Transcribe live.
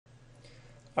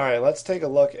All right, let's take a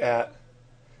look at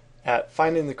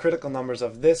finding the critical numbers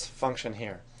of this function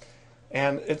here.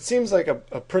 And it seems like a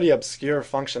pretty obscure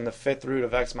function, the fifth root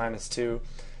of x minus 2.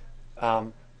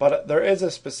 But there is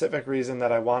a specific reason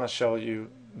that I want to show you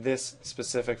this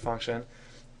specific function,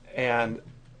 and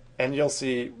you'll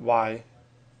see why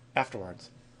afterwards.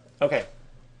 Okay,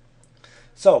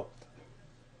 so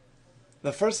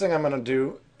the first thing I'm going to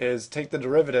do is take the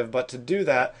derivative, but to do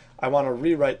that I want to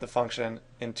rewrite the function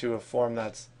into a form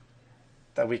that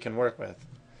we can work with.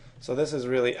 So this is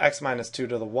really x minus 2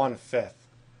 to the 1/5.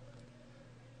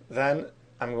 Then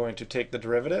I'm going to take the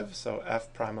derivative, so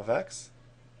f prime of x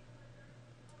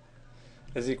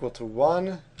is equal to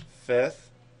 1/5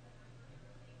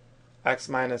 x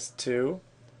minus 2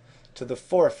 to the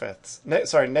 4/5.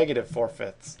 Sorry, negative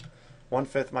 4/5.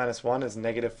 1/5 minus 1 is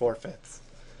negative 4/5.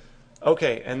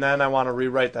 Okay, and then I want to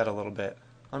rewrite that a little bit.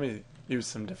 Let me use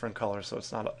some different colors so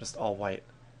it's not just all white.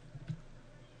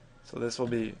 So this will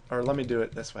be, or let me do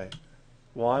it this way.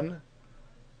 1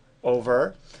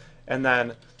 over, and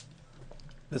then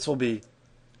this will be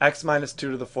x minus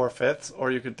 2 to the 4/5,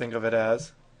 or you could think of it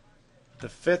as the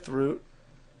fifth root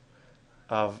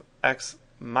of x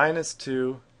minus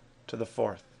 2 to the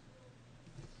 4th.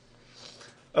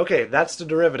 Okay, that's the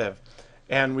derivative.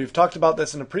 And we've talked about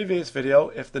this in a previous video.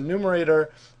 If the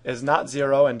numerator is not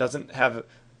 0 and doesn't have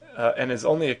and is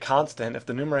only a constant, if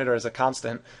the numerator is a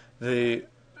constant, the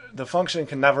function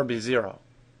can never be 0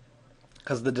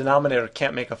 because the denominator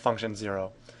can't make a function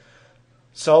 0.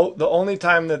 So the only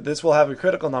time that this will have a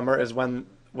critical number is when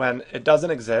it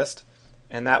doesn't exist,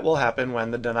 and that will happen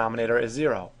when the denominator is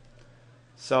 0.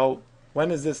 So when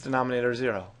is this denominator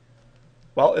 0?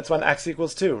 Well, it's when x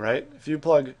equals 2, right? If you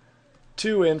plug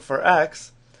 2 in for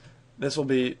x, this will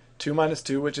be 2 minus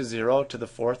 2, which is 0, to the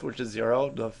 4th, which is 0,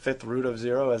 the fifth root of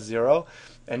 0 is 0,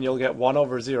 and you'll get 1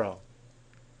 over 0.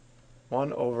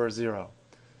 1 over 0.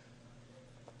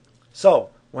 So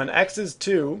when x is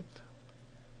 2,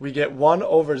 we get 1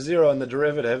 over 0 in the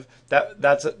derivative. That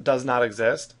does not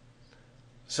exist.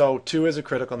 So 2 is a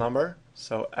critical number.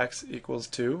 So x equals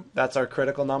 2. That's our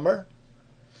critical number.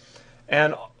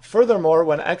 And furthermore,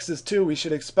 when x is 2, we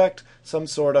should expect some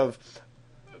sort of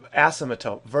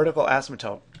asymptote, vertical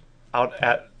asymptote out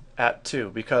at 2,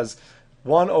 because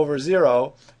 1 over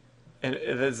 0,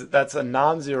 that's a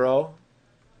non-zero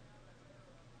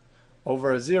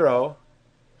over a 0,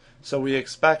 so we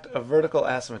expect a vertical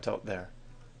asymptote there.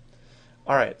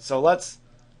 All right, so let's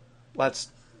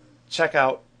check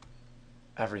out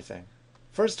everything.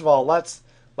 First of all, let's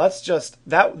just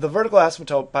the vertical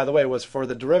asymptote, by the way, was for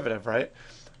the derivative, right?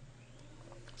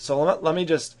 So let me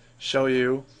just show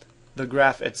you the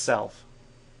graph itself.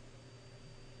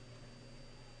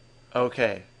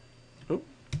 Okay. Oop.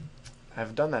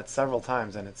 I've done that several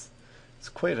times, and it's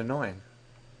quite annoying.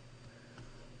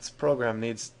 This program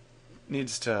needs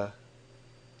to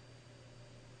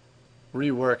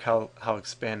rework how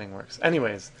expanding works.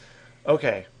 Anyways,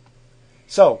 okay.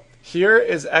 So here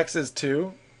is x is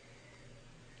 2,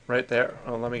 right there.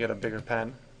 Oh, let me get a bigger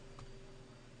pen.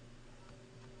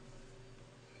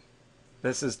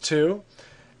 This is 2,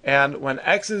 and when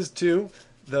x is 2,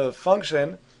 the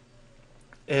function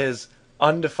is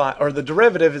undefined, or the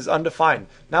derivative is undefined.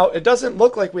 Now it doesn't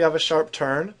look like we have a sharp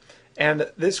turn,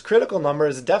 and this critical number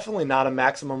is definitely not a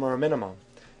maximum or a minimum.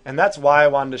 And that's why I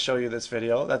wanted to show you this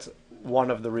video. That's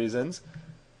one of the reasons.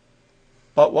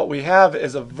 But what we have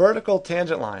is a vertical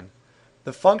tangent line.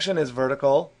 The function is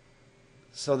vertical,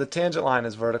 so the tangent line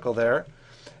is vertical there.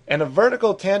 And a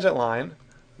vertical tangent line,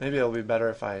 maybe it'll be better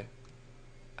if I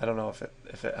don't know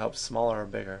if it helps smaller or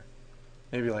bigger.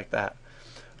 Maybe like that.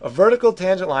 A vertical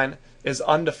tangent line is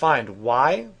undefined.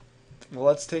 Why? Well,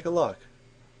 let's take a look.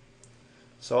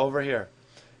 So over here,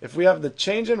 if we have the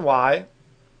change in y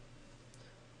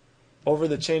over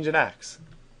the change in x,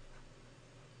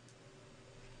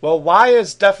 well, y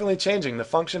is definitely changing. The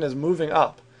function is moving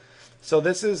up. So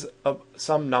this is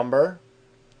some number,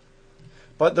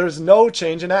 but there's no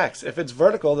change in x. If it's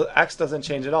vertical, the x doesn't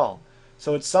change at all.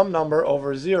 So it's some number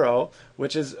over 0,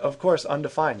 which is, of course,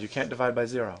 undefined. You can't divide by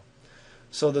 0.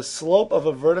 So the slope of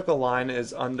a vertical line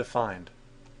is undefined.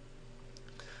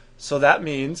 So that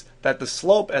means that the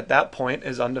slope at that point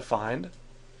is undefined,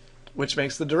 which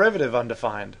makes the derivative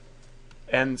undefined.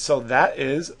 And so that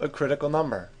is a critical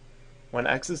number. When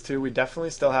x is 2, we definitely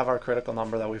still have our critical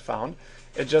number that we found.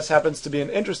 It just happens to be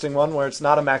an interesting one where it's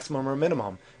not a maximum or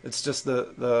minimum. It's just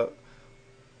the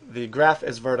graph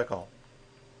is vertical.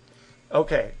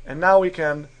 Okay, and now we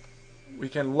can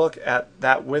look at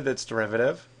that with its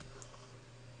derivative.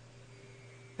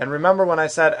 And remember when I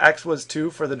said x was 2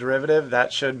 for the derivative,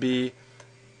 that should be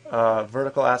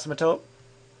vertical asymptote.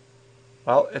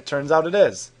 Well, it turns out it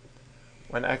is.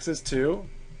 When x is 2,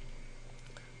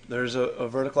 there's a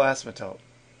vertical asymptote.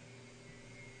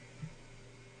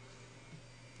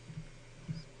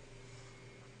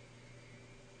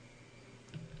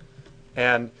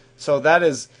 And so that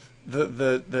is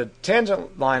the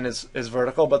tangent line is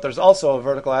vertical, but there's also a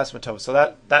vertical asymptote. So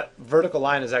that vertical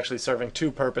line is actually serving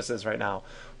two purposes right now.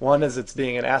 One is it's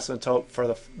being an asymptote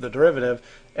for the derivative,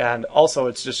 and also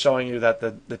it's just showing you that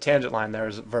the tangent line there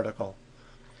is vertical.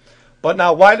 But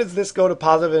now, why does this go to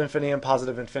positive infinity and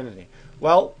positive infinity?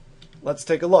 Well, let's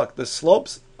take a look. The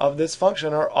slopes of this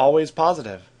function are always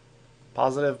positive.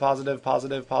 Positive, positive,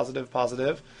 positive, positive,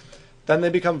 positive. Then they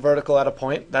become vertical at a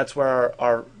point. That's where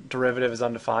our derivative is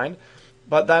undefined.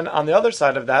 But then on the other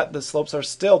side of that, the slopes are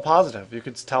still positive. You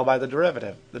could tell by the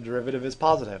derivative. The derivative is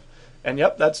positive. And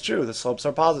yep, that's true. The slopes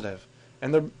are positive.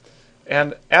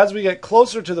 And as we get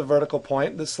closer to the vertical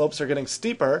point, the slopes are getting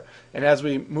steeper. And as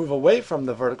we move away from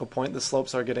the vertical point, the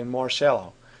slopes are getting more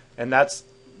shallow. And that's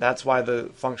why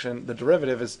the function, the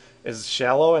derivative is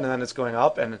shallow, and then it's going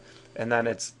up, and then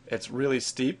it's really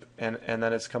steep, and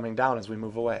then it's coming down as we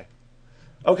move away.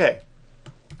 Okay,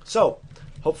 so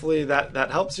hopefully that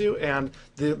helps you. And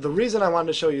the reason I wanted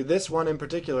to show you this one in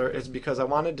particular is because I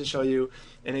wanted to show you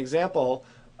an example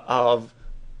of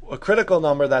a critical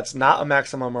number that's not a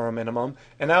maximum or a minimum,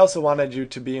 and I also wanted you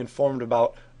to be informed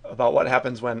about what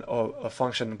happens when a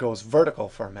function goes vertical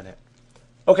for a minute.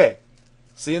 Okay,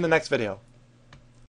 see you in the next video.